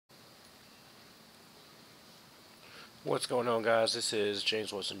What's going on, guys? This is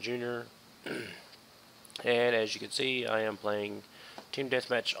James Wilson Jr. And as you can see, I am playing Team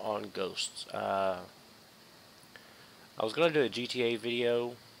Deathmatch on Ghosts. I was going to do a GTA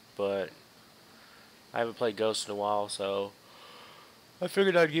video, but I haven't played Ghosts in a while, so I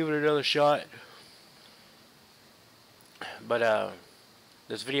figured I'd give it another shot. But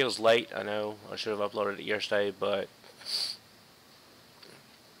this video's late, I know. I should have uploaded it yesterday, but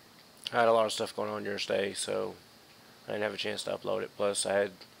I had a lot of stuff going on yesterday, so I didn't have a chance to upload it. Plus, well,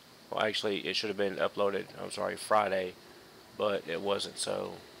 actually, it should have been uploaded, Friday, but it wasn't,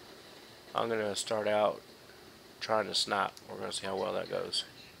 so I'm going to start out trying to snipe. We're going to see how well that goes.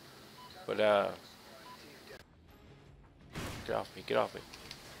 But, get off me, get off me.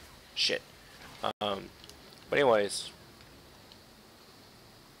 Shit. But anyways,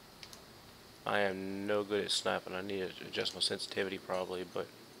 I am no good at sniping. I need to adjust my sensitivity probably, but...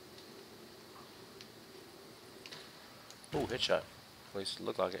 Oh, headshot. At least it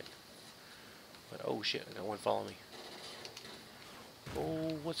looked like it. But, oh shit, I got one following me.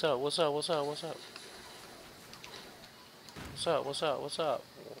 Oh, what's up, what's up, what's up, what's up? What's up, what's up, what's up?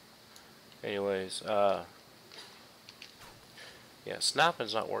 Anyways, yeah,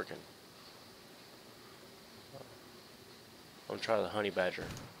 sniping's not working. I'm gonna try the honey badger.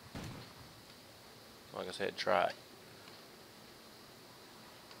 Like I said, try it.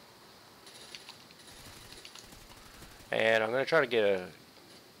 And I'm gonna try to get a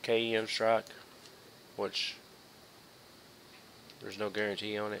KEM strike, which there's no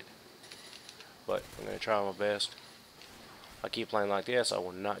guarantee on it, but I'm gonna try my best. I keep playing like this, I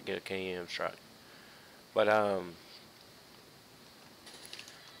will not get a KEM strike. But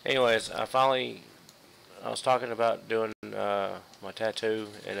anyways, I was talking about doing my tattoo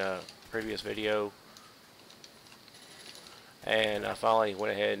in a previous video, and I finally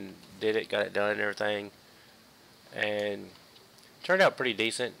went ahead and did it, got it done and everything, and it turned out pretty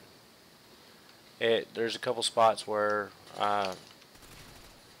decent. There's a couple spots where I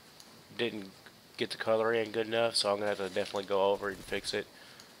didn't get the color in good enough, so I'm gonna have to definitely go over it and fix it.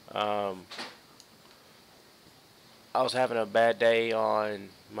 I was having a bad day on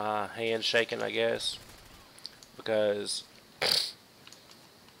my hands shaking, I guess, because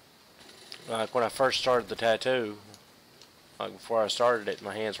like when I first started the tattoo, like before I started it,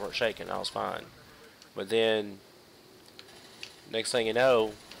 my hands weren't shaking. I was fine, but then next thing you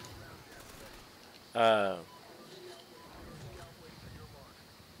know, uh,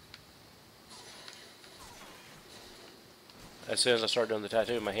 as soon as I started doing the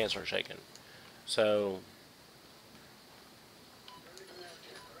tattoo, my hands started shaking. So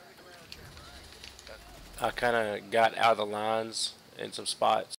I kind of got out of the lines in some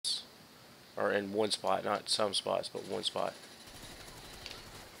spots, or in one spot, not some spots, but one spot.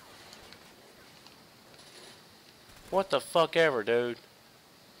 What the fuck ever, dude?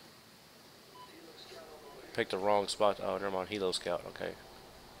 Picked the wrong spot. Oh, never mind. Helo Scout. Okay.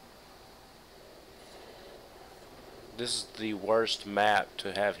 This is the worst map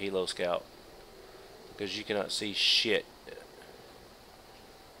to have Helo Scout, because you cannot see shit.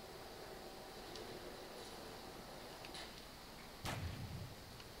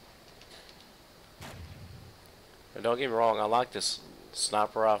 And don't get me wrong, I like this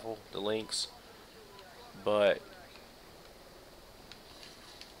sniper rifle, the Lynx, but...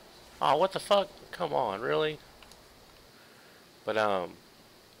 Oh, what the fuck? Come on, really? But, I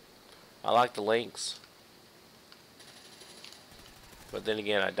like the Lynx. But then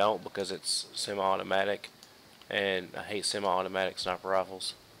again, I don't, because it's semi-automatic, and I hate semi-automatic sniper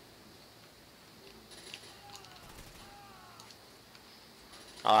rifles.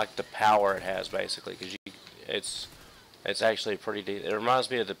 I like the power it has, basically, because it's actually pretty deep. It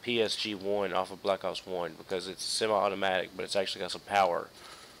reminds me of the PSG-1 off of Black Ops 1, because it's semi-automatic, but it's actually got some power,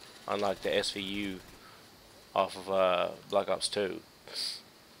 unlike the SVU off of Black Ops 2.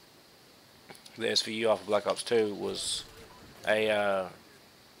 The SVU off of Black Ops 2 was a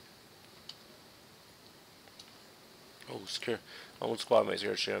oh, secure. My own squad mates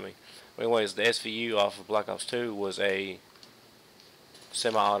here showing me. But anyways, the SVU off of Black Ops 2 was a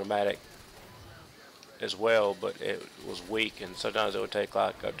semi-automatic as well, but it was weak, and sometimes it would take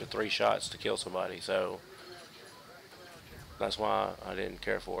like up to 3 shots to kill somebody, so that's why I didn't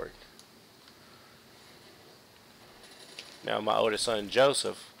care for it. Now my oldest son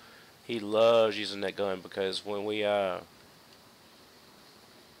Joseph, he loves using that gun, because when we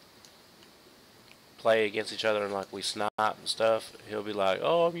play against each other and like we snipe and stuff, he'll be like,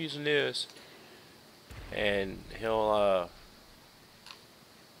 oh, I'm using this, and he'll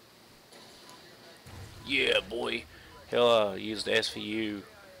yeah, boy, he'll use the SVU,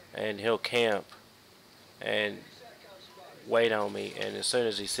 and he'll camp, and wait on me, and as soon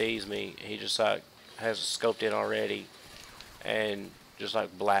as he sees me, he just like has it scoped in already, and just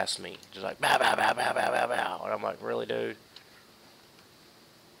like blasts me, just like bow bow bow bow bow bow bow, and I'm like, really, dude?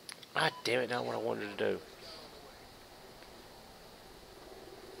 God damn it! Not what I wanted to do.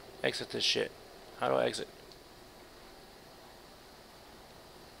 Exit this shit. How do I exit?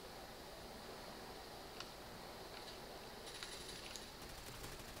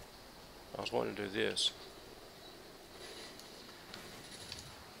 I was wanting to do this.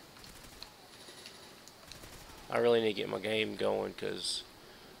 I really need to get my game going because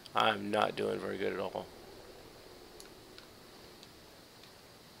I'm not doing very good at all.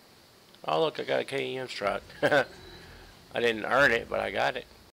 Oh look, I got a KEM strike. I didn't earn it, but I got it.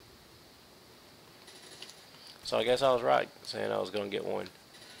 So I guess I was right saying I was going to get one.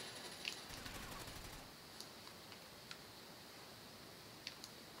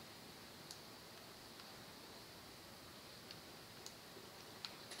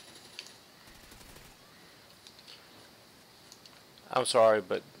 I'm sorry,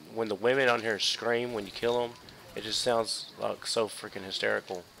 but when the women on here scream when you kill them, it just sounds like so freaking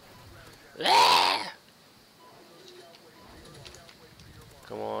hysterical.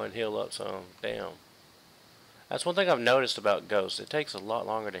 Come on, heal up some. Damn. That's one thing I've noticed about ghosts. It takes a lot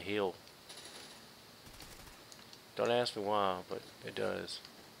longer to heal. Don't ask me why, but it does.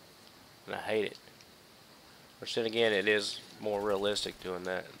 And I hate it. Which then again, it is more realistic doing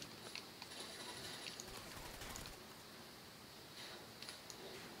that.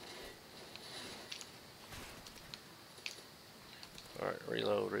 Alright,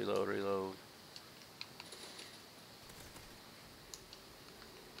 reload, reload, reload.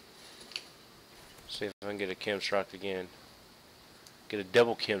 See if I can get a chem strike again. Get a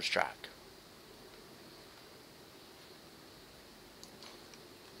double chem strike.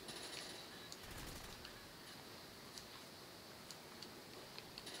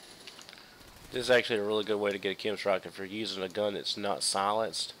 This is actually a really good way to get a chem strike if you're using a gun that's not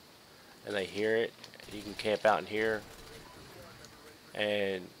silenced and they hear it. You can camp out in here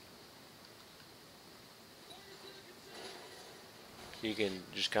and you can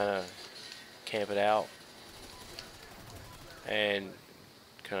just kind of camp it out and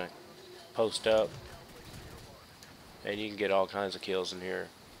kind of post up, and you can get all kinds of kills in here.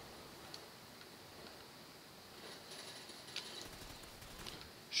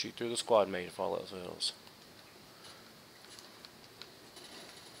 Shoot through the squad mate if all else fails.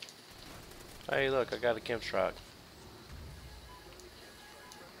 Hey look, I got a chem strike.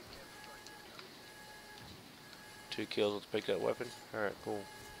 Two kills with the picked up weapon. Alright, cool.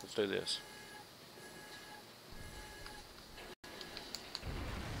 Let's do this.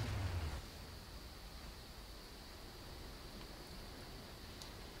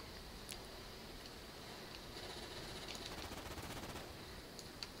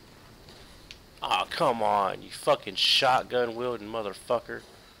 Aw, oh, come on, you fucking shotgun wielding motherfucker.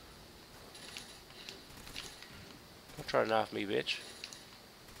 Don't try to knife me, bitch.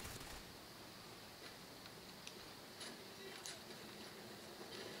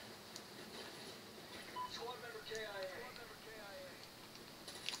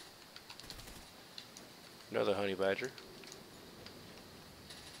 Another honey badger.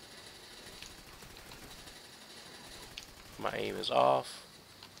 My aim is off.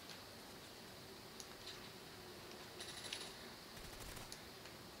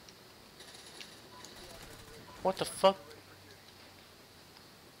 What the fuck?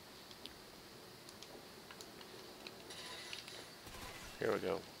 Here we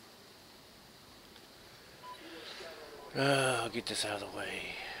go. I'll get this out of the way.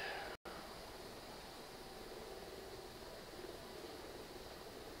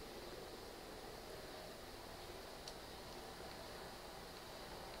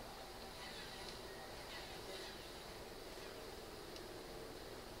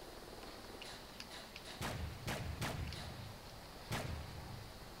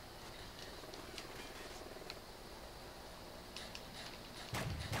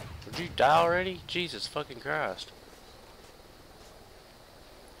 Did you die already? Jesus fucking Christ.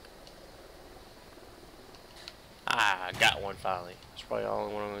 Ah, I got one finally. That's probably the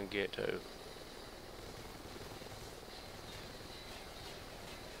only one I'm gonna get to.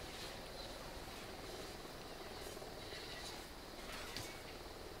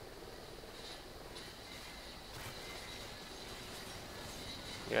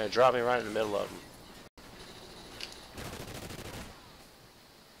 Yeah, drop me right in the middle of them.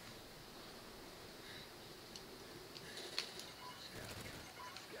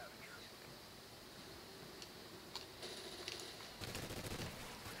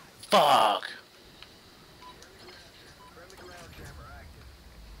 Fuck!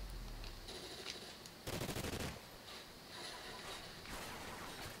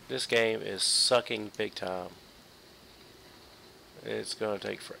 This game is sucking big time. It's gonna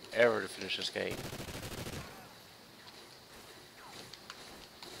take forever to finish this game.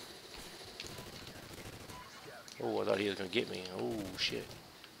 Oh, I thought he was gonna get me. Oh shit.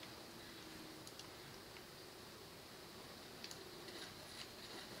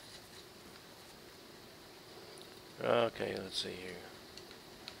 Okay, let's see here.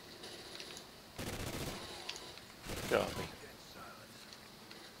 Get off me.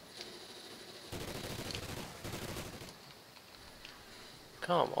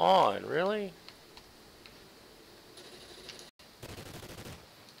 Come on, really?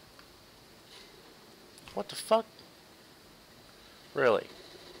 What the fuck? Really?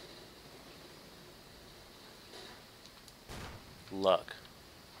 Luck.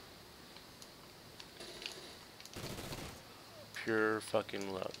 Pure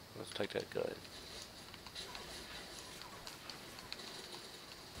fucking luck. Let's take that gun.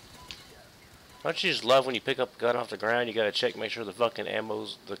 Don't you just love when you pick up a gun off the ground, you gotta check, make sure the fucking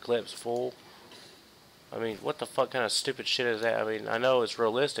the clip's full? I mean, what the fuck kind of stupid shit is that? I mean, I know it's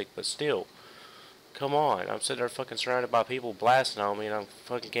realistic, but still. Come on, I'm sitting there fucking surrounded by people blasting on me and I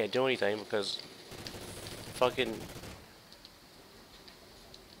fucking can't do anything because fucking...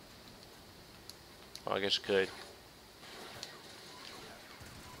 Oh, I guess you could.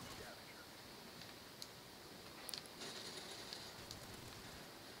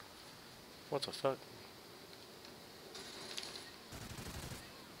 What the fuck?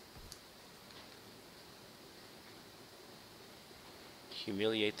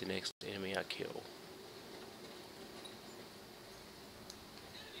 Humiliate the next enemy I kill.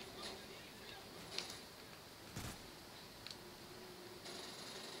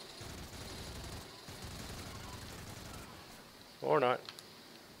 Or not.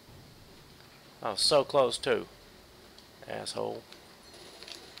 I was so close too. Asshole.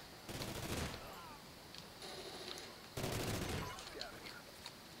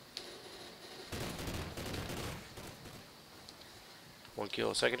 One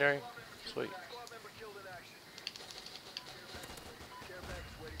kill secondary? Sweet.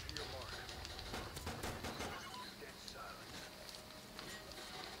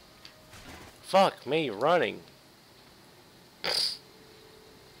 Fuck me running.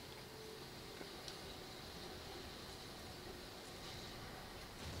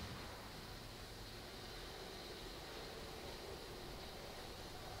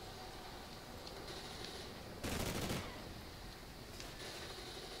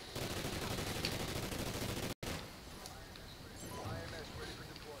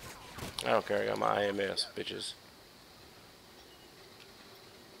 I don't care, I got my IMS, bitches.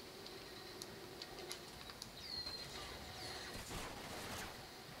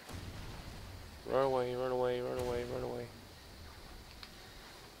 Run away, run away, run away, run away.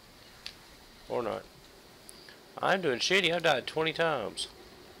 Or not. I'm doing shitty, I've died 20 times.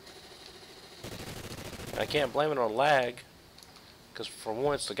 I can't blame it on lag, because for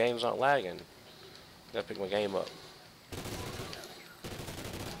once the game's not lagging. Gotta pick my game up.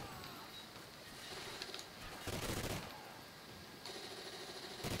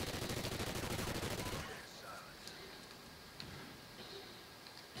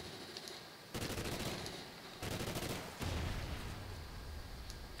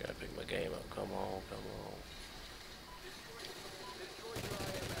 Gotta pick my game up. Come on, come on.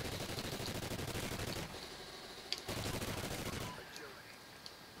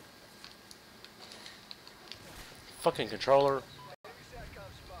 Fucking controller.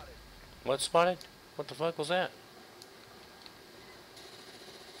 What spotted? What the fuck was that?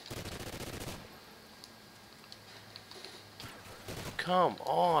 Come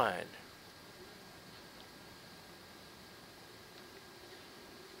on.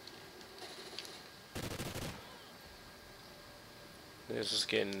 This is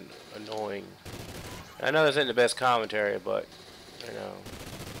getting annoying. I know this isn't the best commentary, but, you know,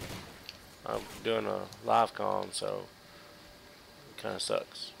 I'm doing a live comm, so it kind of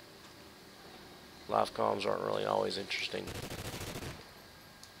sucks. Live comms aren't really always interesting,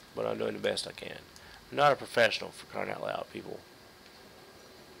 but I'm doing the best I can. I'm not a professional, for crying out loud, people.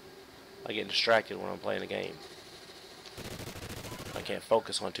 I get distracted when I'm playing a game. I can't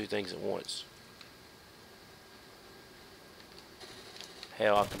focus on two things at once.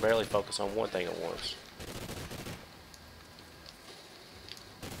 Hell, I can barely focus on one thing at once.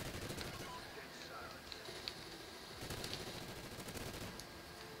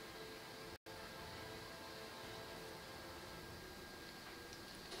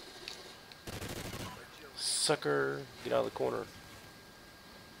 Sucker, get out of the corner.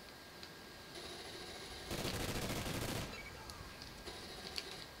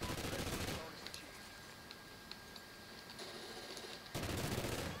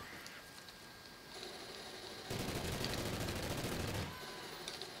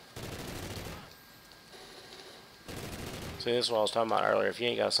 See, this is what I was talking about earlier. If you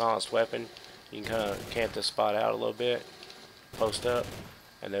ain't got a silenced weapon, you can kind of camp this spot out a little bit, post up,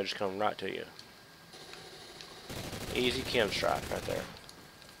 and they'll just come right to you. Easy chem strike right there.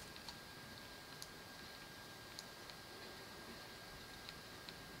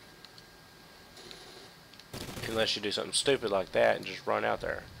 Unless you do something stupid like that and just run out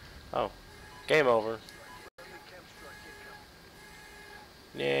there. Oh, game over.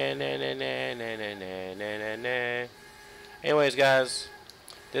 Nah, nah, nah, nah, nah, nah, nah, nah, nah. Anyways, guys,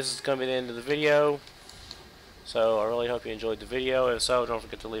 this is going to be the end of the video. So I really hope you enjoyed the video. If so, don't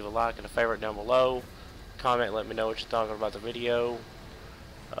forget to leave a like and a favorite down below. Comment, let me know what you're talking about the video.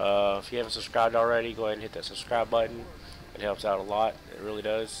 If you haven't subscribed already, go ahead and hit that subscribe button. It helps out a lot. It really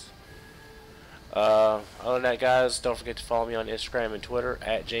does. Other than that, guys, don't forget to follow me on Instagram and Twitter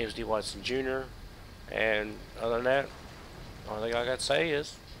at James D. Watson Jr. And other than that, the only thing I got to say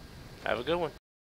is have a good one.